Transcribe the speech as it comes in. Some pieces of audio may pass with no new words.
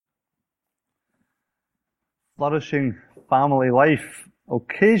Flourishing Family Life.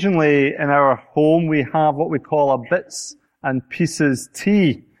 Occasionally in our home we have what we call a bits and pieces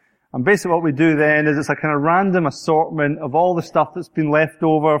tea. And basically what we do then is it's a kind of random assortment of all the stuff that's been left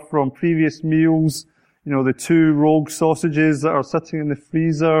over from previous meals. You know, the 2 rogue sausages that are sitting in the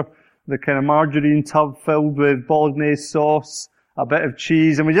freezer, the kind of margarine tub filled with bolognese sauce, a bit of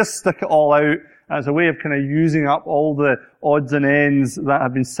cheese, and we just stick it all out as a way of kind of using up all the odds and ends that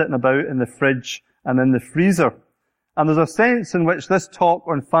have been sitting about in the fridge and in the freezer. And there's a sense in which this talk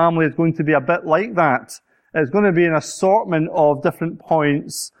on family is going to be a bit like that. It's going to be an assortment of different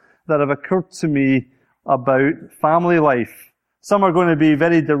points that have occurred to me about family life. Some are going to be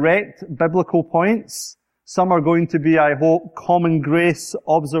very direct biblical points. Some are going to be, I hope, common grace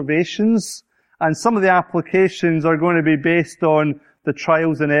observations. And some of the applications are going to be based on the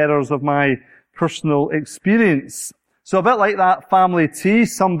trials and errors of my personal experience. So a bit like that family tea,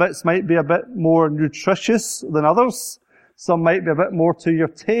 some bits might be a bit more nutritious than others. Some might be a bit more to your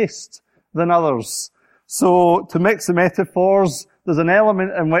taste than others. So to mix the metaphors, there's an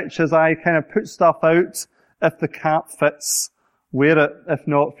element in which as I kind of put stuff out, if the cap fits, wear it. If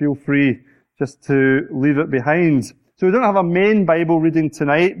not, feel free just to leave it behind. So we don't have a main Bible reading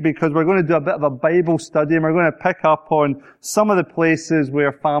tonight because we're going to do a bit of a Bible study and we're going to pick up on some of the places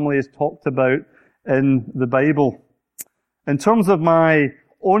where family is talked about in the Bible. In terms of my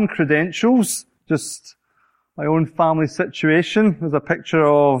own credentials, just my own family situation, there's a picture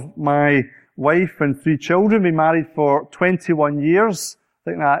of my wife and 3 children. Been married for 21 years. I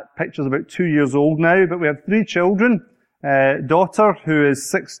think that picture's about 2 years old now, but we have 3 children. Daughter who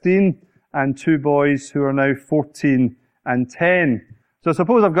is 16 and 2 boys who are now 14 and 10. So I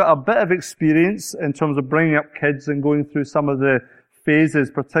suppose I've got a bit of experience in terms of bringing up kids and going through some of the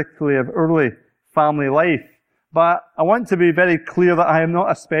phases, particularly of early family life. But I want to be very clear that I am not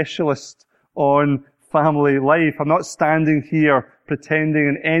a specialist on family life. I'm not standing here pretending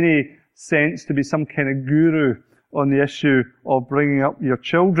in any sense to be some kind of guru on the issue of bringing up your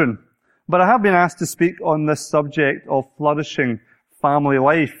children. But I have been asked to speak on this subject of flourishing family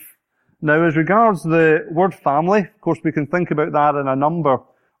life. Now, as regards the word family, of course, we can think about that in a number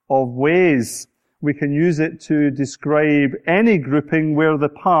of ways. We can use it to describe any grouping where the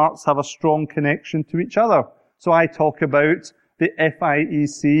parts have a strong connection to each other. So I talk about the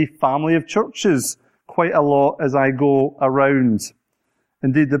FIEC family of churches quite a lot as I go around.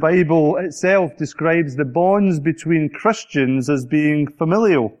 Indeed, the Bible itself describes the bonds between Christians as being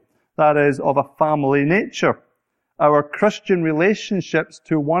familial, that is, of a family nature. Our Christian relationships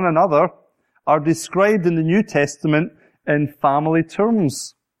to one another are described in the New Testament in family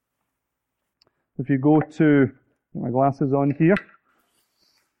terms. If you go to, get my glasses on here.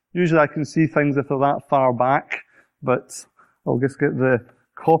 Usually I can see things if they're that far back, but I'll just get the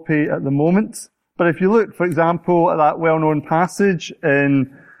copy at the moment. But if you look, for example, at that well-known passage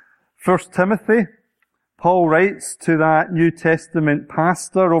in 1 Timothy, Paul writes to that New Testament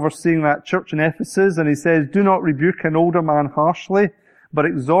pastor overseeing that church in Ephesus, and he says, "Do not rebuke an older man harshly, but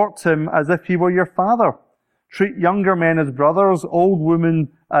exhort him as if he were your father. Treat younger men as brothers, old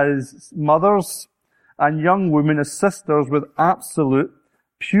women as mothers, and young women as sisters with absolute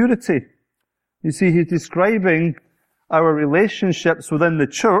purity." You see, he's describing our relationships within the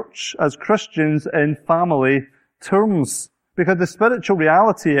church as Christians in family terms. Because the spiritual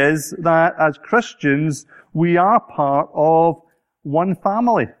reality is that as Christians, we are part of one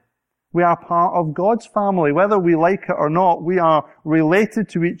family. We are part of God's family. Whether we like it or not, we are related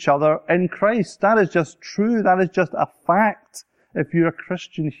to each other in Christ. That is just true. That is just a fact if you're a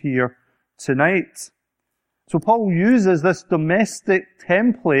Christian here tonight. So Paul uses this domestic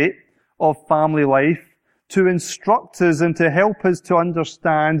template of family life to instruct us and to help us to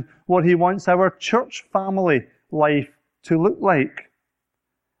understand what he wants our church family life to look like.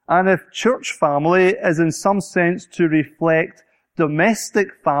 And if church family is in some sense to reflect domestic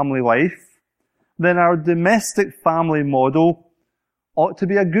family life, then our domestic family model ought to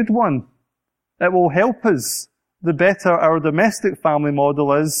be a good one. It will help us, the better our domestic family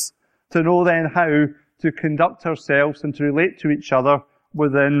model is, to know then how to conduct ourselves and to relate to each other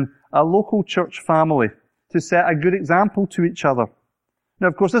within a local church family, to set a good example to each other. Now,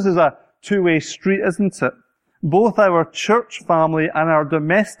 of course, this is a two-way street, isn't it? Both our church family and our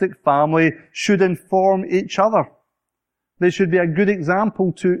domestic family should inform each other. They should be a good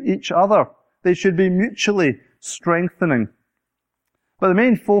example to each other. They should be mutually strengthening. But the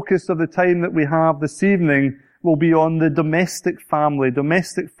main focus of the time that we have this evening will be on the domestic family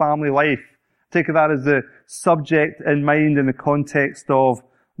life. Take that as the subject in mind in the context of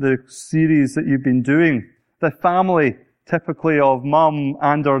the series that you've been doing. The family, typically of mum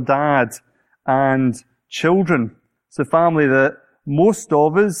and or dad and children. It's a family that most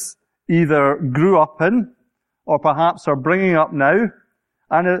of us either grew up in or perhaps are bringing up now.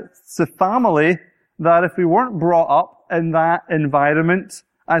 And it's a family that if we weren't brought up in that environment,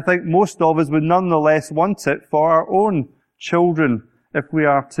 I think most of us would nonetheless want it for our own children if we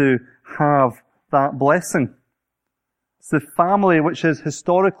are to have that blessing. It's the family which has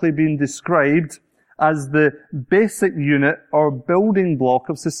historically been described as the basic unit or building block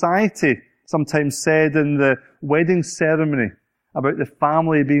of society, sometimes said in the wedding ceremony about the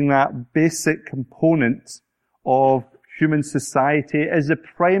family being that basic component of human society, is the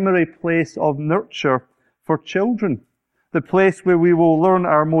primary place of nurture for children, the place where we will learn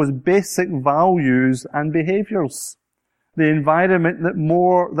our most basic values and behaviours, the environment that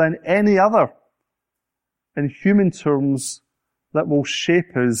more than any other, in human terms, that will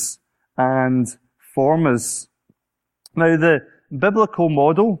shape us and form us. Now, the biblical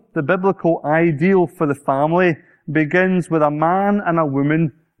model, the biblical ideal for the family begins with a man and a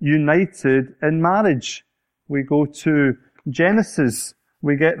woman united in marriage. We go to Genesis.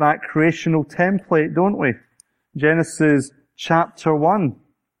 We get that creational template, don't we? Genesis chapter 1.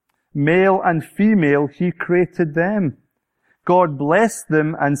 Male and female, He created them. God blessed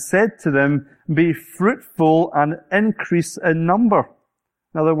them and said to them, be fruitful and increase in number.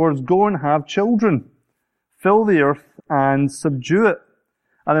 In other words, go and have children. Fill the earth and subdue it.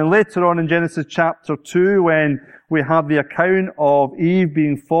 And then later on in Genesis chapter 2, when we have the account of Eve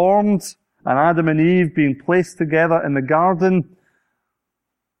being formed and Adam and Eve being placed together in the garden,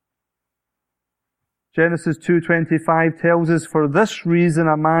 Genesis 2:25 tells us, for this reason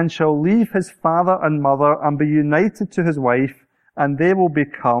a man shall leave his father and mother and be united to his wife, and they will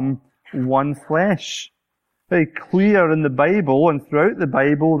become one flesh. Very clear in the Bible and throughout the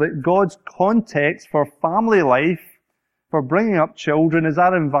Bible that God's context for family life, for bringing up children, is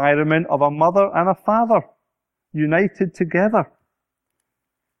that environment of a mother and a father, united together.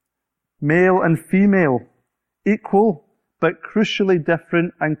 Male and female, equal, but crucially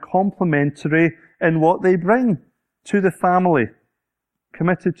different and complementary in what they bring to the family,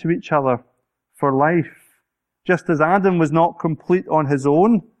 committed to each other for life. Just as Adam was not complete on his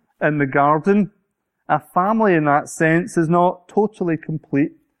own in the garden, a family in that sense is not totally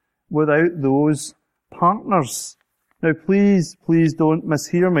complete without those partners. Now please don't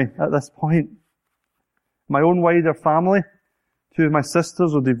mishear me at this point. My own wider family, two of my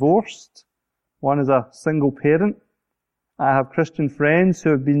sisters are divorced. One is a single parent. I have Christian friends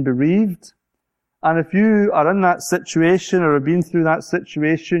who have been bereaved. And if you are in that situation or have been through that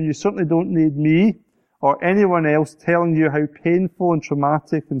situation, you certainly don't need me or anyone else telling you how painful and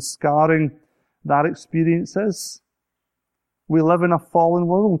traumatic and scarring that experience is. We live in a fallen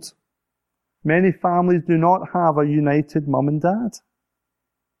world. Many families do not have a united mum and dad.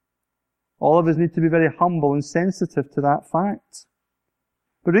 All of us need to be very humble and sensitive to that fact.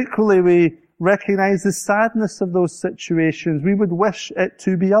 But equally, we recognize the sadness of those situations. We would wish it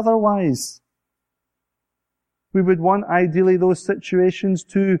to be otherwise. We would want, ideally, those situations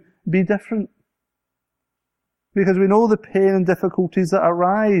to be different. Because we know the pain and difficulties that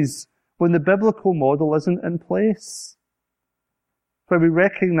arise when the biblical model isn't in place. But we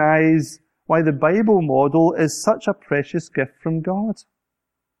recognize why the Bible model is such a precious gift from God.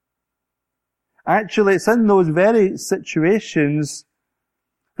 Actually, it's in those very situations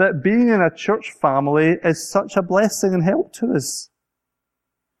that being in a church family is such a blessing and help to us.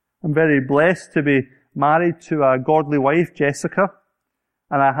 I'm very blessed to be married to a godly wife, Jessica,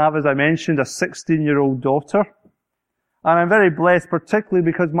 and I have, as I mentioned, a 16-year-old daughter. And I'm very blessed particularly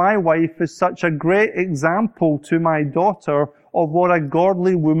because my wife is such a great example to my daughter of what a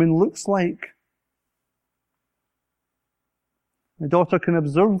godly woman looks like. My daughter can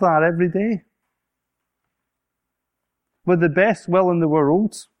observe that every day. With the best will in the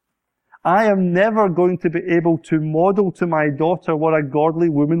world, I am never going to be able to model to my daughter what a godly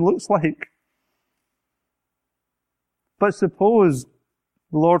woman looks like. But suppose,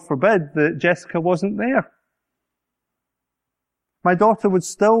 the Lord forbid, that Jessica wasn't there. My daughter would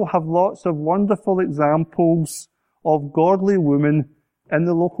still have lots of wonderful examples of godly women in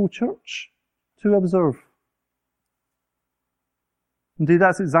the local church to observe. Indeed,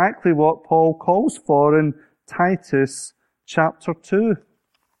 that's exactly what Paul calls for in Titus chapter 2. It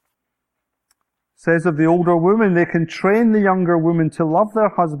says of the older women, they can train the younger women to love their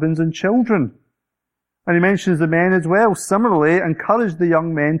husbands and children. And he mentions the men as well. Similarly, encourage the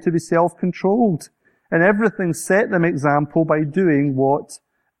young men to be self-controlled. In everything, set them example by doing what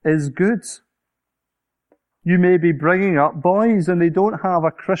is good. You may be bringing up boys and they don't have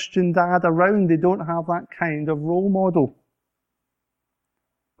a Christian dad around. They don't have that kind of role model.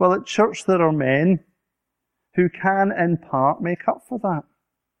 Well, at church there are men who can in part make up for that.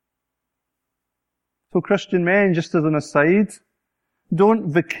 So Christian men, just as an aside,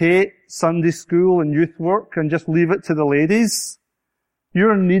 don't vacate Sunday school and youth work and just leave it to the ladies.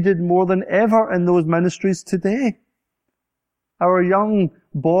 You're needed more than ever in those ministries today. Our young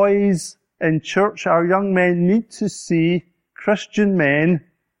boys in church, our young men need to see Christian men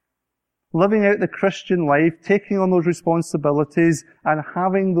living out the Christian life, taking on those responsibilities and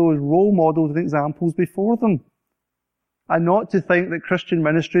having those role models and examples before them. And not to think that Christian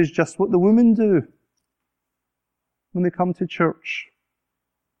ministry is just what the women do when they come to church.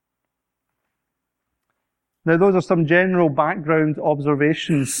 Now, those are some general background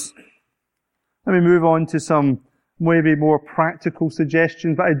observations. Let me move on to some maybe more practical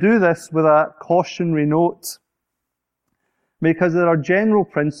suggestions, but I do this with a cautionary note. Because there are general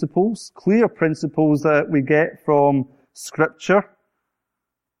principles, clear principles that we get from Scripture,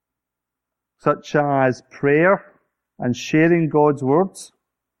 such as prayer and sharing God's Word.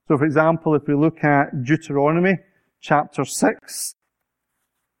 So, for example, if we look at Deuteronomy chapter 6,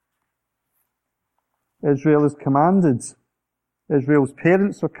 Israel is commanded. Israel's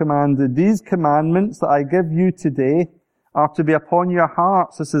parents are commanded. These commandments that I give you today are to be upon your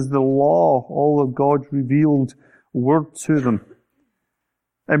hearts. This is the law, all of God's revealed word to them.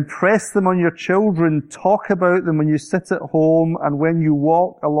 Impress them on your children. Talk about them when you sit at home and when you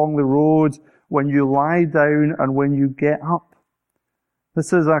walk along the road, when you lie down and when you get up.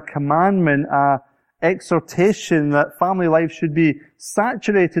 This is a commandment, a exhortation that family life should be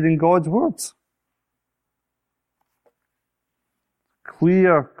saturated in God's word.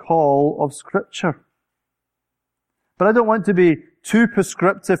 Clear call of Scripture. But I don't want to be too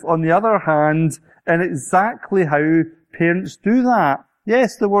prescriptive, on the other hand, in exactly how parents do that.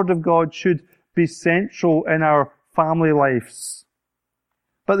 Yes, the Word of God should be central in our family lives.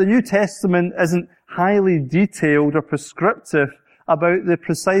 But the New Testament isn't highly detailed or prescriptive about the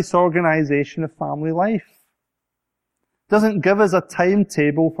precise organization of family life. It doesn't give us a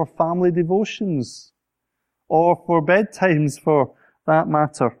timetable for family devotions or for bedtimes for that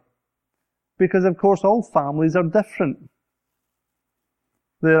matter. Because, of course, all families are different.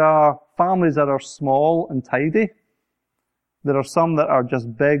 There are families that are small and tidy. There are some that are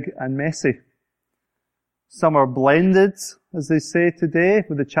just big and messy. Some are blended, as they say today,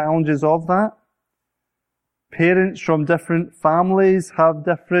 with the challenges of that. Parents from different families have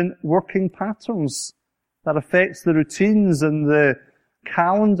different working patterns that affects the routines and the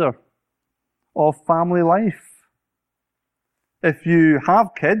calendar of family life. If you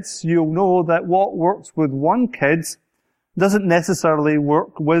have kids, you'll know that what works with one kid doesn't necessarily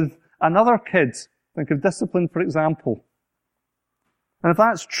work with another kid. Think of discipline, for example. And if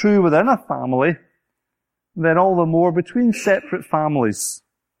that's true within a family, then all the more between separate families.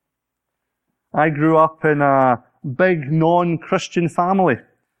 I grew up in a big non-Christian family.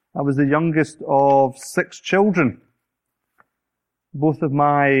 I was the youngest of 6 children. Both of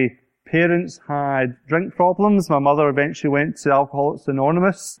my parents had drink problems. My mother eventually went to Alcoholics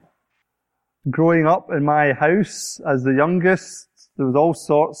Anonymous. Growing up in my house as the youngest, there was all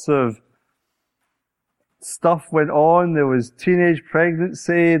sorts of stuff went on. There was teenage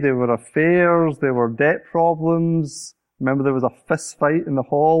pregnancy, there were affairs, there were debt problems. Remember there was a fist fight in the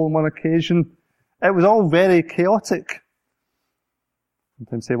hall on one occasion. It was all very chaotic.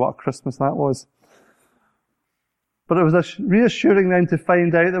 Sometimes say what a Christmas that was. But it was reassuring then to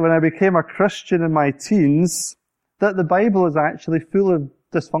find out that when I became a Christian in my teens, that the Bible is actually full of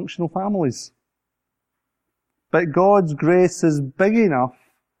dysfunctional families. But God's grace is big enough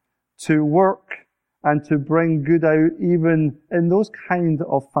to work and to bring good out even in those kind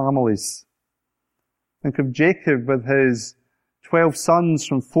of families. Think of Jacob with his 12 sons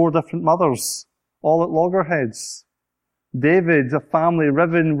from 4 different mothers, all at loggerheads. David, a family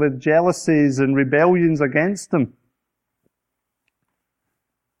riven with jealousies and rebellions against him.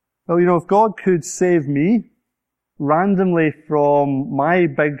 Well, if God could save me randomly from my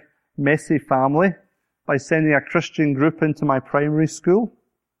big, messy family by sending a Christian group into my primary school,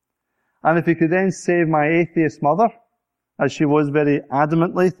 and if He could then save my atheist mother, as she was very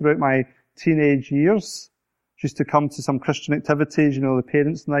adamantly throughout my teenage years, she used to come to some Christian activities, the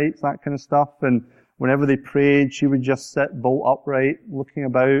parents' nights, that kind of stuff, and whenever they prayed, she would just sit bolt upright, looking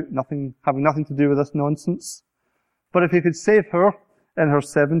about, having nothing to do with this nonsense. But if He could save her in her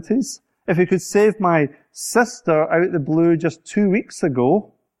 70s, if He could save my sister out the blue just 2 weeks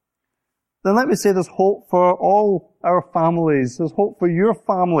ago, then let me say there's hope for all our families. There's hope for your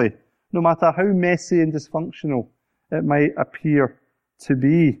family, no matter how messy and dysfunctional it might appear to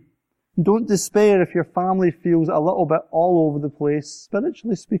be. Don't despair if your family feels a little bit all over the place,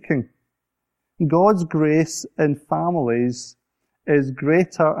 spiritually speaking. God's grace in families is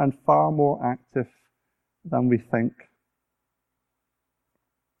greater and far more active than we think.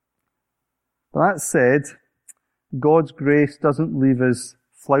 But that said, God's grace doesn't leave us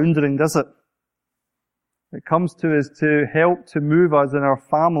floundering, does it? It comes to us to help to move us in our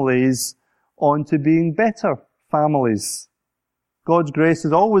families on to being better families. God's grace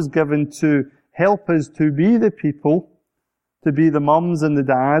is always given to help us to be the people, to be the mums and the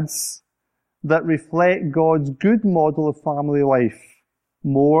dads that reflect God's good model of family life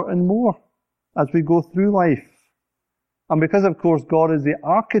more and more as we go through life. And because, of course, God is the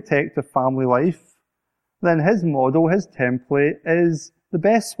architect of family life, then His model, His template is the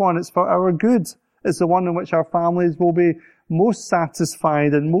best one. It's for our good. It's the one in which our families will be most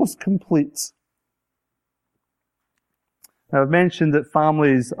satisfied and most complete. Now, I've mentioned that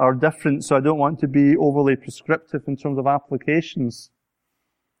families are different, so I don't want to be overly prescriptive in terms of applications.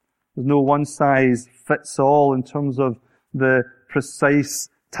 There's no one-size-fits-all in terms of the precise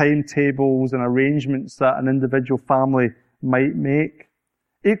timetables and arrangements that an individual family might make.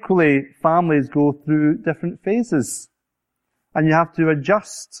 Equally, families go through different phases, and you have to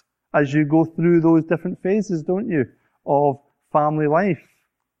adjust as you go through those different phases, don't you, of family life.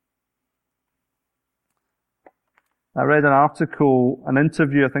 I read an article, an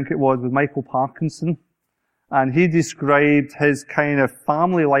interview, I think it was, with Michael Parkinson, and he described his kind of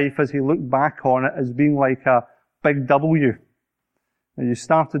family life as he looked back on it as being like a big W. And you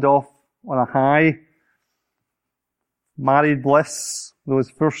started off on a high, married bliss, those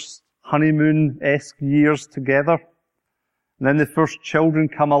first honeymoon-esque years together. And then the first children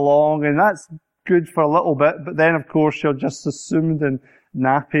come along, and that's good for a little bit, but then of course you're just assumed in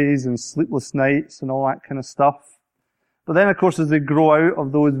nappies and sleepless nights and all that kind of stuff. But then of course as they grow out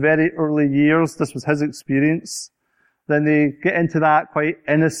of those very early years, this was his experience, then they get into that quite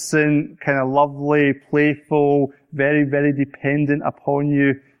innocent, kind of lovely, playful, very, very dependent upon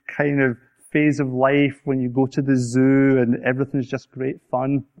you kind of phase of life when you go to the zoo and everything's just great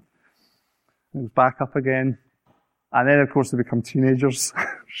fun. And it's back up again. And then, of course, they become teenagers.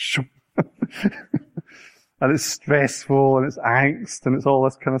 And it's stressful, and it's angst, and it's all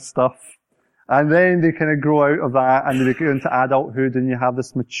this kind of stuff. And then they kind of grow out of that, and they go into adulthood, and you have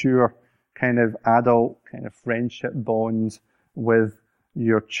this mature kind of adult kind of friendship bond with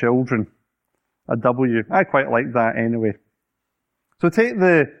your children. A W. I quite like that anyway. So take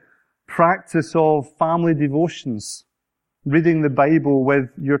the practice of family devotions, reading the Bible with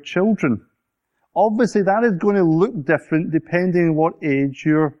your children. Obviously, that is going to look different depending on what age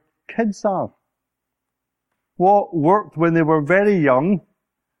your kids are. What worked when they were very young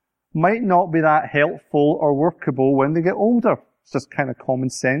might not be that helpful or workable when they get older. It's just kind of common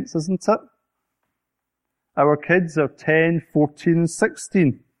sense, isn't it? Our kids are 10, 14, and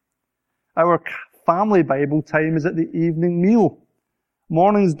 16. Our family Bible time is at the evening meal.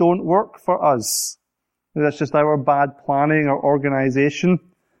 Mornings don't work for us. That's just our bad planning or organisation.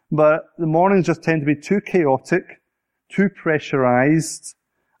 But the mornings just tend to be too chaotic, too pressurised,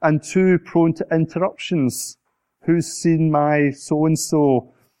 and too prone to interruptions. Who's seen my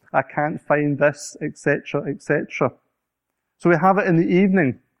so-and-so? I can't find this, etc., etc. So we have it in the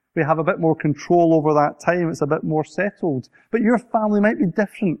evening. We have a bit more control over that time. It's a bit more settled. But your family might be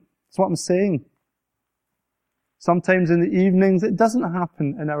different. That's what I'm saying. Sometimes in the evenings, it doesn't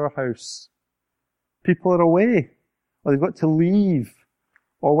happen in our house. People are away, or they've got to leave,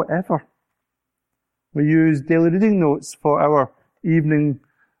 or whatever. We use daily reading notes for our evening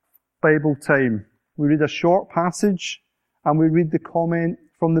Bible time. We read a short passage, and we read the comment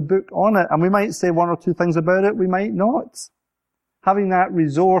from the book on it. And we might say one or two things about it, we might not. Having that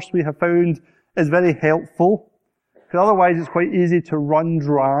resource, we have found, is very helpful, because otherwise it's quite easy to run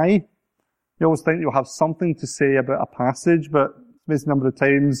dry. You always think you'll have something to say about a passage, but a number of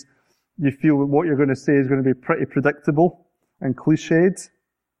times you feel that what you're going to say is going to be pretty predictable and cliched.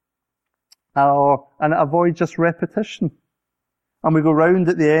 And it avoids just repetition. And we go round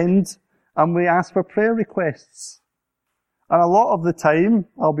at the end and we ask for prayer requests. And a lot of the time,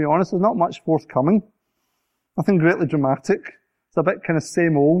 I'll be honest, there's not much forthcoming. Nothing greatly dramatic. It's a bit kind of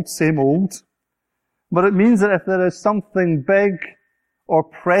same old, same old. But it means that if there is something big or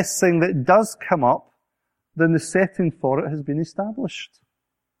pressing that does come up, then the setting for it has been established.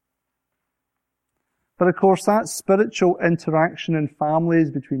 But of course, that spiritual interaction in families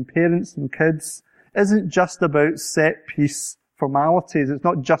between parents and kids isn't just about set-piece formalities. It's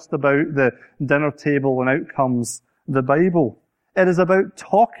not just about the dinner table and outcomes, the Bible. It is about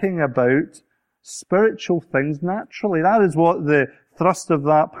talking about spiritual things naturally. That is what the thrust of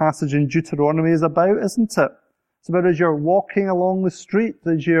that passage in Deuteronomy is about, isn't it? It's about as you're walking along the street,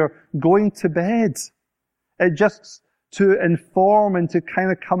 as you're going to bed. It just to inform and to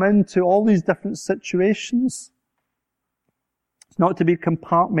kind of come into all these different situations. It's not to be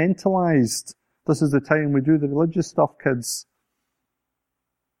compartmentalized. This is the time we do the religious stuff, kids.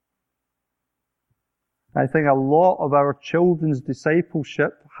 I think a lot of our children's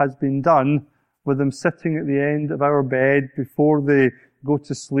discipleship has been done with them sitting at the end of our bed before they go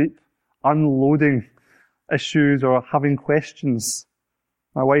to sleep, unloading issues or having questions.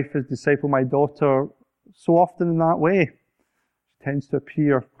 My wife has discipled my daughter so often in that way. She tends to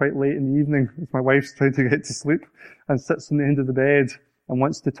appear quite late in the evening as my wife's trying to get to sleep and sits on the end of the bed and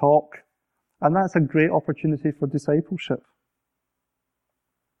wants to talk. And that's a great opportunity for discipleship.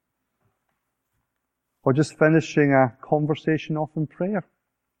 Or just finishing a conversation off in prayer.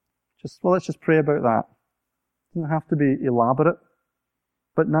 Let's just pray about that. It doesn't have to be elaborate,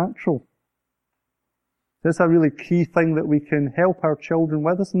 but natural. That's a really key thing that we can help our children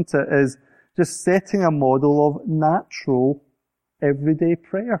with, isn't it? Is just setting a model of natural, everyday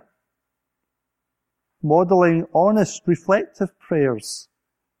prayer. Modeling honest, reflective prayers.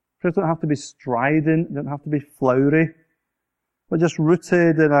 Prayers don't have to be strident, don't have to be flowery, but just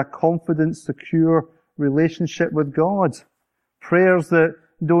rooted in a confident, secure relationship with God. Prayers that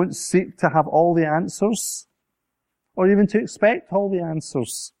don't seek to have all the answers, or even to expect all the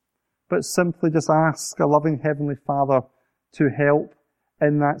answers, but simply just ask a loving Heavenly Father to help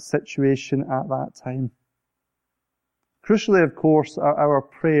in that situation at that time. Crucially, of course, are our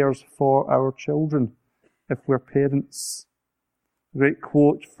prayers for our children, if we're parents. A great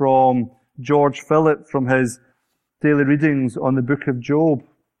quote from George Phillip from his daily readings on the book of Job.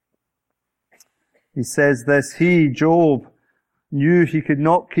 He says this, he, Job, knew he could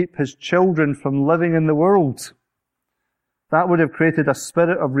not keep his children from living in the world. That would have created a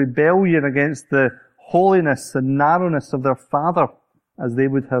spirit of rebellion against the holiness and narrowness of their father, as they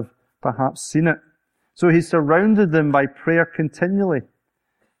would have perhaps seen it. So he surrounded them by prayer continually.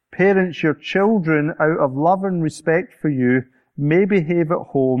 Parents, your children, out of love and respect for you, may behave at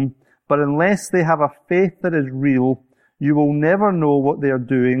home, but unless they have a faith that is real, you will never know what they are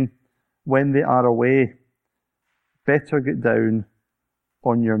doing when they are away. Better get down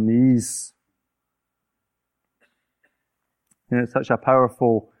on your knees. And it's such a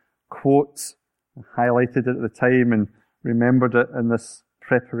powerful quote. I highlighted it at the time and remembered it in this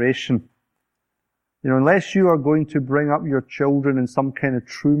preparation. Unless you are going to bring up your children in some kind of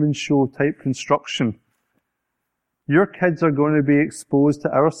Truman Show type construction, your kids are going to be exposed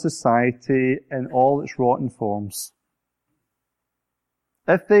to our society in all its rotten forms.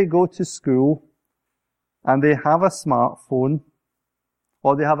 If they go to school and they have a smartphone,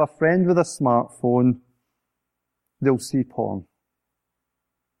 or they have a friend with a smartphone, they'll see porn.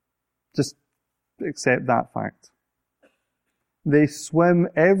 Just accept that fact. They swim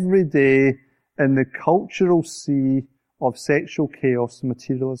every day in the cultural sea of sexual chaos and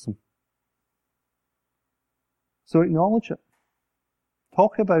materialism. So acknowledge it.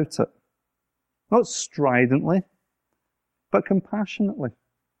 Talk about it. Not stridently, but compassionately.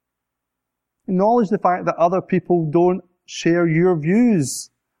 Acknowledge the fact that other people don't share your views,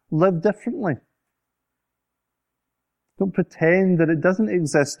 live differently. Don't pretend that it doesn't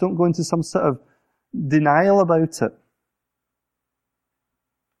exist. Don't go into some sort of denial about it.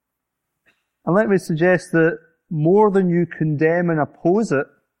 And let me suggest that more than you condemn and oppose it,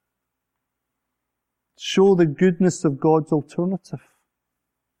 show the goodness of God's alternative.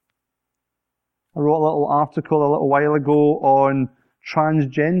 I wrote a little article a little while ago on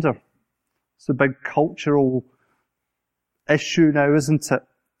transgender. It's a big cultural issue now, isn't it?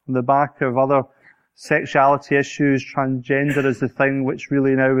 On the back of other sexuality issues, transgender is the thing which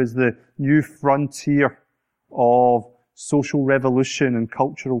really now is the new frontier of social revolution and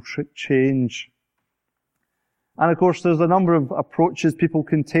cultural change. And of course, there's a number of approaches people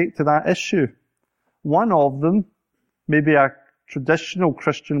can take to that issue. One of them, maybe a traditional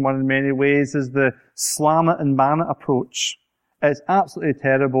Christian one in many ways, is the slam it and ban it approach. It's absolutely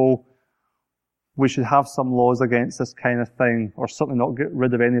terrible. We should have some laws against this kind of thing, or certainly not get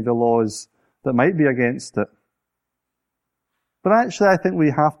rid of any of the laws that might be against it. But actually, I think we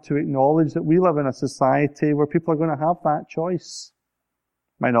have to acknowledge that we live in a society where people are going to have that choice.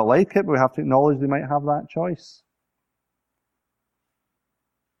 Might not like it, but we have to acknowledge they might have that choice.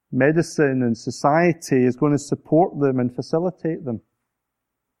 Medicine and society is going to support them and facilitate them.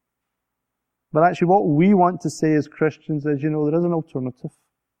 But actually what we want to say as Christians is, there is an alternative.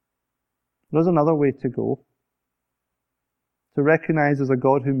 There is another way to go. To recognize there's a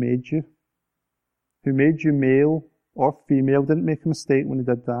God who made you male or female, didn't make a mistake when he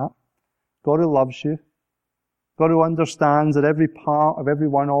did that. God who loves you. God who understands that every part of every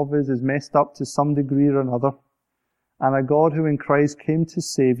one of us is messed up to some degree or another, and a God who in Christ came to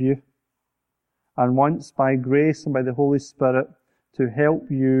save you, and wants by grace and by the Holy Spirit to help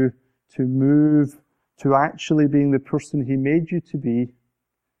you to move to actually being the person He made you to be,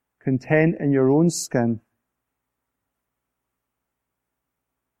 content in your own skin,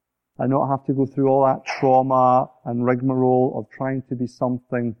 and not have to go through all that trauma and rigmarole of trying to be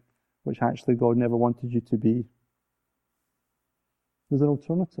something which actually God never wanted you to be. There's an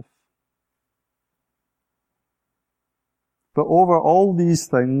alternative. But over all these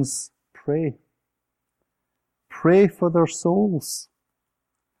things, pray. Pray for their souls.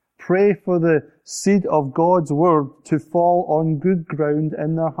 Pray for the seed of God's Word to fall on good ground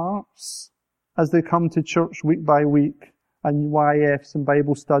in their hearts as they come to church week by week, and YFs and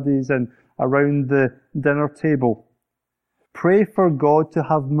Bible studies and around the dinner table. Pray for God to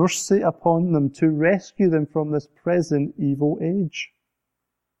have mercy upon them, to rescue them from this present evil age.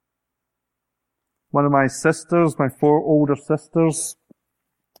 One of my sisters, my 4 older sisters,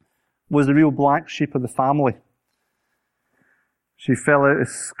 was the real black sheep of the family. She fell out of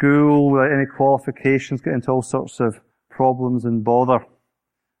school without any qualifications, got into all sorts of problems and bother.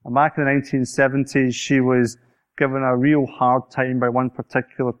 And back in the 1970s, she was given a real hard time by one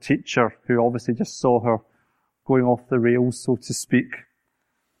particular teacher who obviously just saw her going off the rails, so to speak.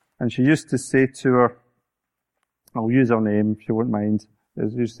 And she used to say to her, I'll use her name if you won't mind,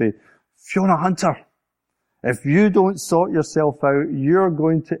 as you say, Fiona Hunter, if you don't sort yourself out, you're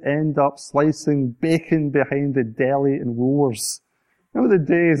going to end up slicing bacon behind the deli in Woolworths. Remember the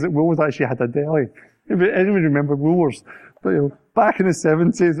days that Woolworths actually had a deli? Anyone remember Woolworths? But back in the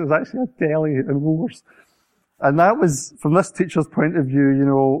 70s, it was actually a deli in Woolworths. And that was, from this teacher's point of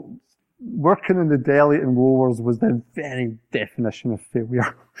view, working in the deli in Woolworths was the very definition of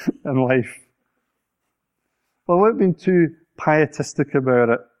failure in life. Well, I won't be too pietistic about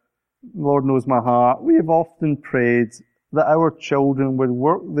it. Lord knows my heart. We have often prayed that our children would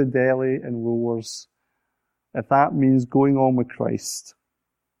work the deli in Woolworths, if that means going on with Christ,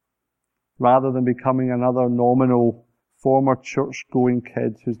 rather than becoming another nominal former church-going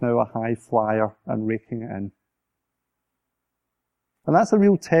kid who's now a high flyer and raking it in. And that's a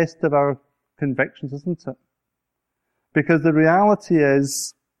real test of our convictions, isn't it? Because the reality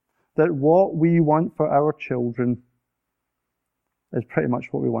is that what we want for our children is pretty much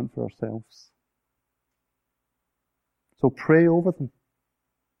what we want for ourselves. So pray over them.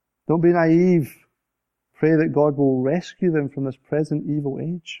 Don't be naive. Pray that God will rescue them from this present evil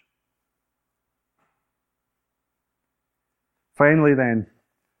age. Finally then,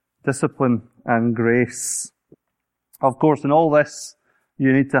 discipline and grace. Of course, in all this,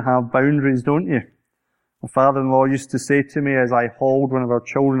 you need to have boundaries, don't you? My father-in-law used to say to me as I hauled one of our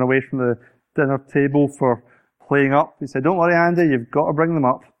children away from the dinner table for playing up, he said, don't worry, Andy, you've got to bring them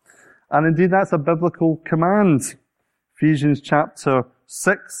up. And indeed, that's a biblical command. Ephesians chapter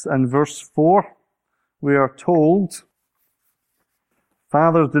 6 and verse 4, we are told,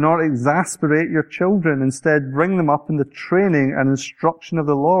 fathers, do not exasperate your children. Instead, bring them up in the training and instruction of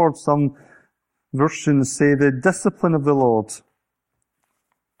the Lord. Some versions say the discipline of the Lord.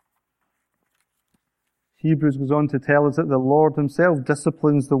 Hebrews goes on to tell us that the Lord himself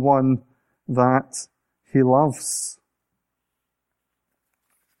disciplines the one that he loves.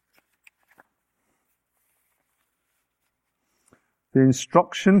 The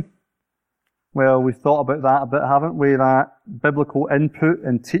instruction, well, we've thought about that a bit, haven't we? That biblical input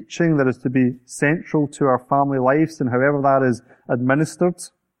and teaching that is to be central to our family lives and however that is administered.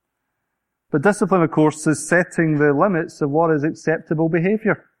 But discipline, of course, is setting the limits of what is acceptable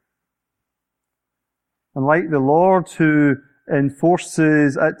behaviour. And like the Lord who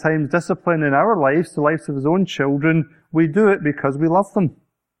enforces at times discipline in our lives, the lives of his own children, we do it because we love them.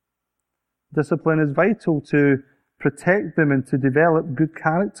 Discipline is vital to protect them and to develop good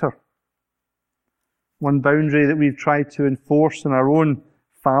character. One boundary that we've tried to enforce in our own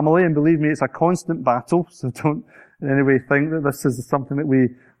family, and believe me, it's a constant battle, so don't in any way think that this is something that we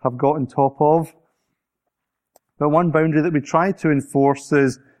have got on top of. But one boundary that we try to enforce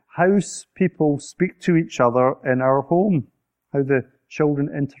is how people speak to each other in our home, how the children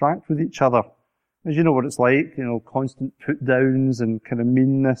interact with each other. As you know what it's like, constant put-downs and kind of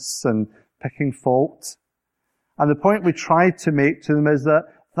meanness and picking fault. And the point we try to make to them is that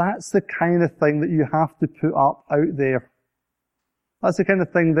that's the kind of thing that you have to put up out there. That's the kind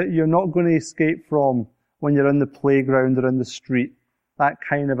of thing that you're not going to escape from when you're in the playground or in the street. That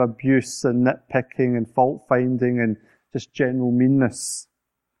kind of abuse and nitpicking and fault-finding and just general meanness.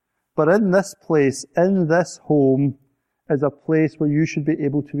 But in this place, in this home, is a place where you should be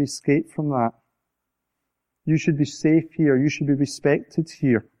able to escape from that. You should be safe here. You should be respected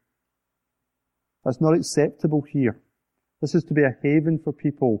here. That's not acceptable here. This is to be a haven for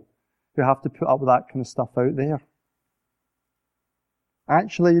people who have to put up with that kind of stuff out there.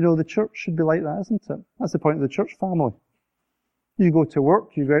 Actually, the church should be like that, isn't it? That's the point of the church family. You go to work,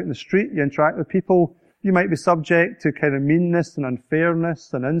 you go out in the street, you interact with people. You might be subject to kind of meanness and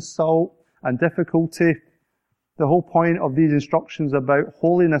unfairness and insult and difficulty. The whole point of these instructions about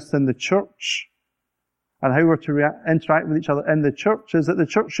holiness in the church and how we're to interact with each other in the church is that the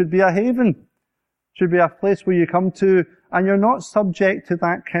church should be a haven. Should be a place where you come to and you're not subject to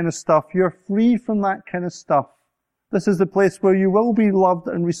that kind of stuff. You're free from that kind of stuff. This is the place where you will be loved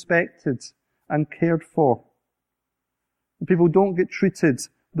and respected and cared for. And people don't get treated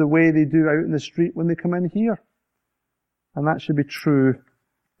the way they do out in the street when they come in here. And that should be true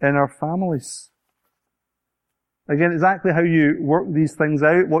in our families. Again, exactly how you work these things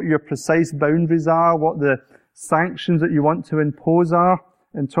out, what your precise boundaries are, what the sanctions that you want to impose are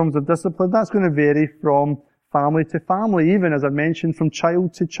in terms of discipline, that's going to vary from family to family, even as I mentioned, from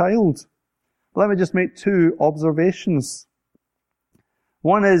child to child. Let me just make two observations.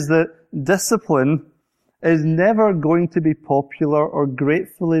 One is that discipline is never going to be popular or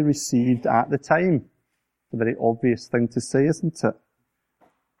gratefully received at the time. It's a very obvious thing to say, isn't it?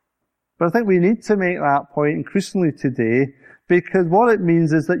 But I think we need to make that point increasingly today, because what it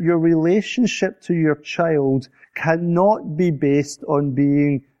means is that your relationship to your child cannot be based on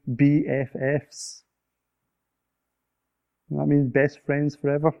being BFFs. That means best friends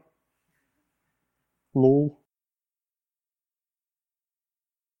forever. Lol.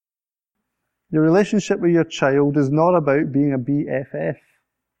 Your relationship with your child is not about being a BFF.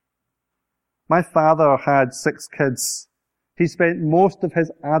 My father had 6 kids. He spent most of his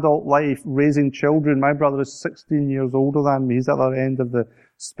adult life raising children. My brother is 16 years older than me. He's at the other end of the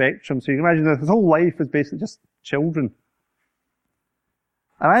spectrum. So you can imagine that his whole life is basically just children.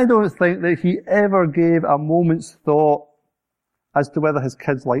 And I don't think that he ever gave a moment's thought as to whether his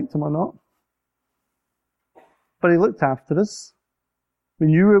kids liked him or not. But he looked after us. We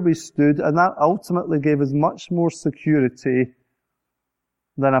knew where we stood, and that ultimately gave us much more security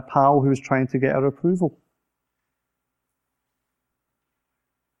than a pal who was trying to get our approval.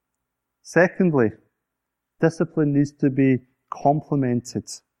 Secondly, discipline needs to be complemented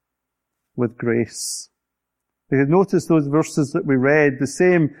with grace. Because notice those verses that we read, the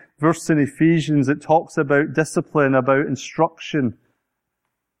same verse in Ephesians that talks about discipline, about instruction,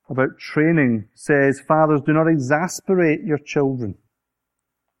 about training, says, fathers, do not exasperate your children.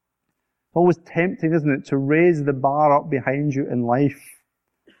 It's always tempting, isn't it, to raise the bar up behind you in life.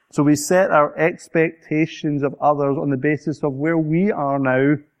 So we set our expectations of others on the basis of where we are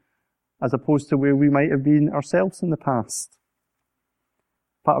now, as opposed to where we might have been ourselves in the past.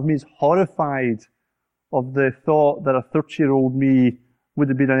 Part of me is horrified of the thought that a 30-year-old me would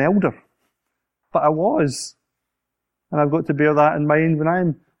have been an elder. But I was. And I've got to bear that in mind when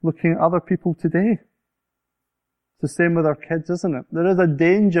I'm looking at other people today. It's the same with our kids, isn't it? There is a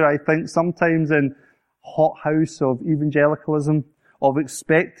danger, I think, sometimes in hothouse of evangelicalism, of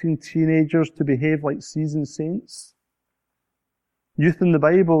expecting teenagers to behave like seasoned saints. Youth in the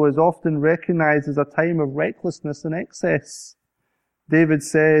Bible is often recognized as a time of recklessness and excess. David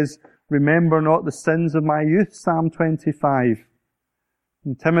says, remember not the sins of my youth, Psalm 25.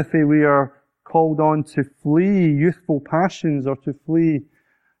 In Timothy, we are called on to flee youthful passions or to flee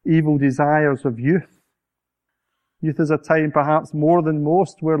evil desires of youth. Youth is a time, perhaps more than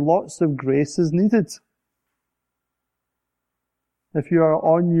most, where lots of grace is needed. If you are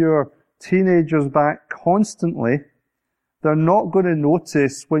on your teenager's back constantly, they're not going to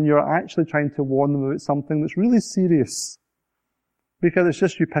notice when you're actually trying to warn them about something that's really serious. Because it's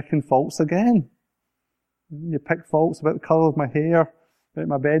just you picking faults again. You pick faults about the colour of my hair, about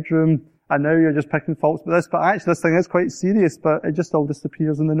my bedroom, and now you're just picking faults about this, but actually this thing is quite serious, but it just all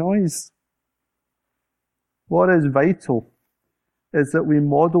disappears in the noise. What is vital is that we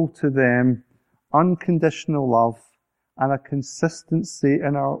model to them unconditional love and a consistency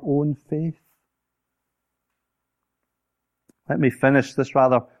in our own faith. Let me finish this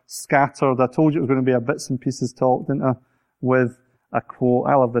rather scattered, I told you it was going to be a bits and pieces talk, didn't I? With a quote.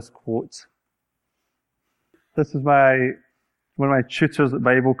 I love this quote. This is one of my tutors at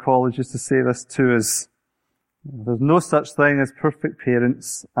Bible college used to say this to us. There's no such thing as perfect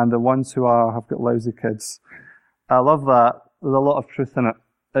parents, and the ones who are have got lousy kids. I love that. There's a lot of truth in it.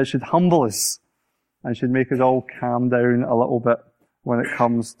 It should humble us and should make us all calm down a little bit when it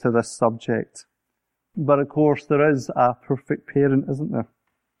comes to this subject. But of course, there is a perfect parent, isn't there?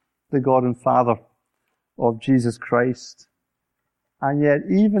 The God and Father of Jesus Christ. And yet,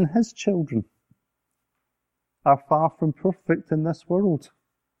 even his children are far from perfect in this world.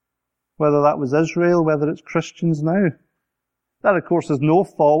 Whether that was Israel, whether it's Christians now. That, of course, is no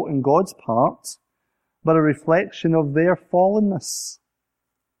fault in God's part, but a reflection of their fallenness.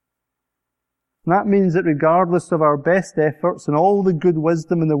 And that means that regardless of our best efforts and all the good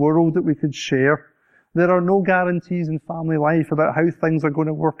wisdom in the world that we could share, there are no guarantees in family life about how things are going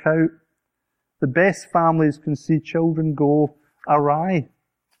to work out. The best families can see children go awry.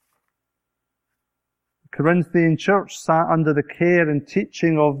 The Corinthian church sat under the care and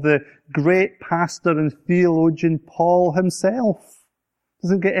teaching of the great pastor and theologian Paul himself.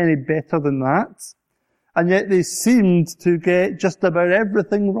 Doesn't get any better than that. And yet they seemed to get just about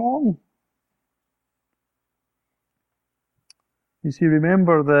everything wrong. You see,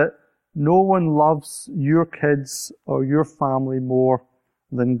 remember that no one loves your kids or your family more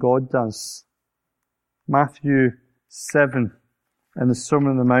than God does. Matthew 7 in the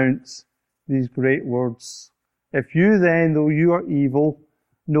Sermon on the Mount, these great words. If you then, though you are evil,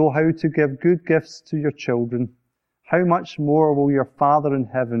 know how to give good gifts to your children, how much more will your Father in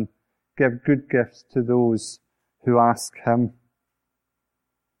heaven give good gifts to those who ask Him?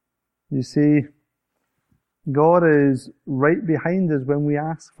 You see, God is right behind us when we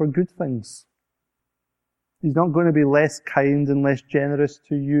ask for good things. He's not going to be less kind and less generous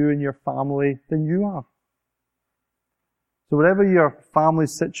to you and your family than you are. So whatever your family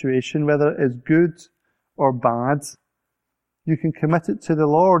situation, whether it is good or bad, you can commit it to the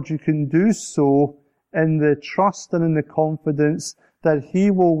Lord. You can do so in the trust and in the confidence that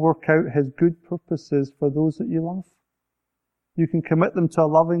He will work out His good purposes for those that you love. You can commit them to a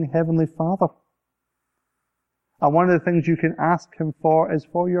loving Heavenly Father. And one of the things you can ask Him for is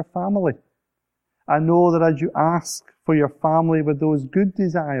for your family. And know that as you ask for your family with those good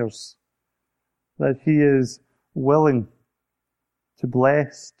desires, that He is willing to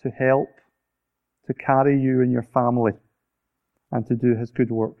bless, to help, to carry you and your family, and to do His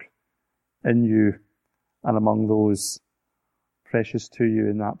good work in you and among those precious to you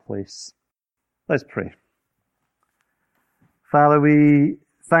in that place. Let's pray. Father, we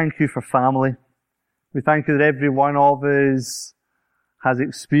thank You for family. We thank You that every one of us has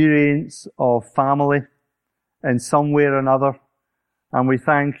experience of family in some way or another. And we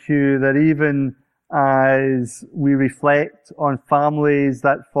thank You that even as we reflect on families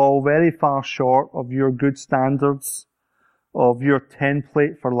that fall very far short of Your good standards, of Your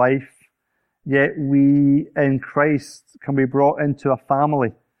template for life, yet we in Christ can be brought into a family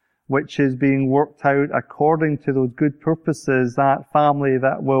which is being worked out according to those good purposes, that family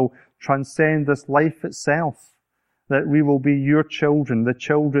that will transcend this life itself, that we will be Your children, the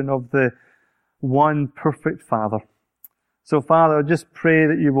children of the one perfect Father. So Father, I just pray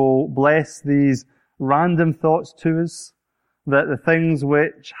that You will bless these random thoughts to us, that the things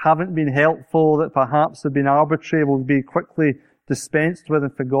which haven't been helpful, that perhaps have been arbitrary, will be quickly dispensed with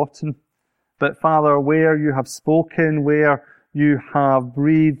and forgotten. But Father, where You have spoken, where You have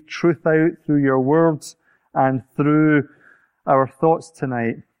breathed truth out through Your words and through our thoughts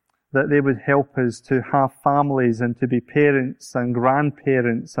tonight, that they would help us to have families and to be parents and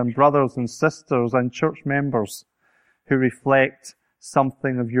grandparents and brothers and sisters and church members who reflect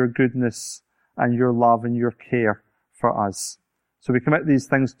something of Your goodness and Your love and Your care for us. So we commit these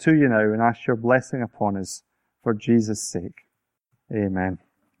things to You now and ask Your blessing upon us for Jesus' sake. Amen.